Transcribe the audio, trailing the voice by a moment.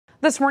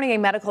This morning, a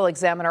medical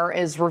examiner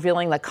is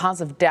revealing the cause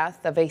of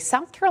death of a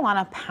South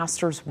Carolina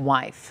pastor's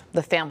wife.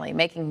 The family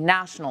making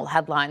national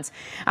headlines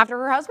after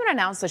her husband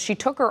announced that she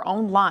took her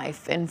own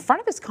life in front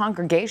of his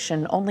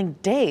congregation only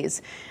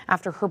days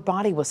after her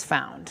body was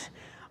found.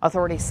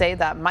 Authorities say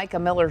that Micah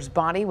Miller's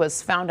body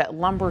was found at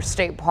Lumber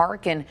State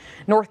Park in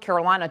North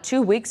Carolina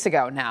 2 weeks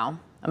ago now.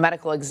 A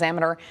medical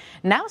examiner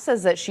now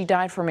says that she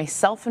died from a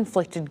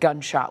self-inflicted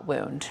gunshot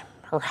wound.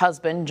 Her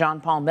husband, John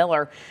Paul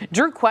Miller,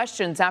 drew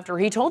questions after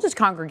he told his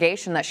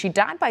congregation that she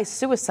died by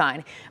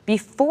suicide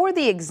before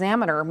the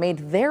examiner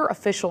made their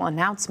official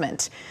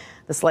announcement.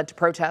 This led to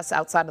protests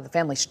outside of the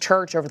family's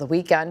church over the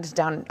weekend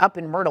up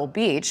in Myrtle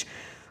Beach.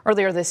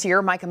 Earlier this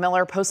year, Micah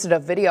Miller posted a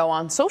video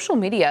on social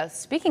media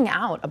speaking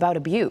out about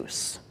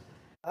abuse.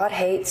 God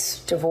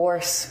hates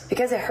divorce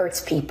because it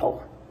hurts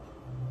people.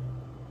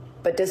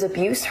 But does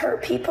abuse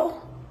hurt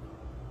people?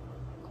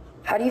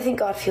 How do you think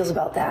God feels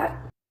about that?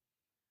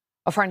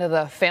 A friend of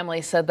the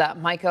family said that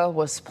Micah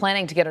was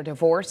planning to get a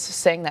divorce,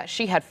 saying that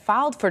she had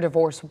filed for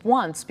divorce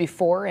once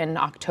before in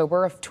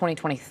October of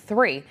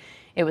 2023.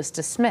 It was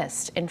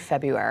dismissed in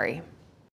February.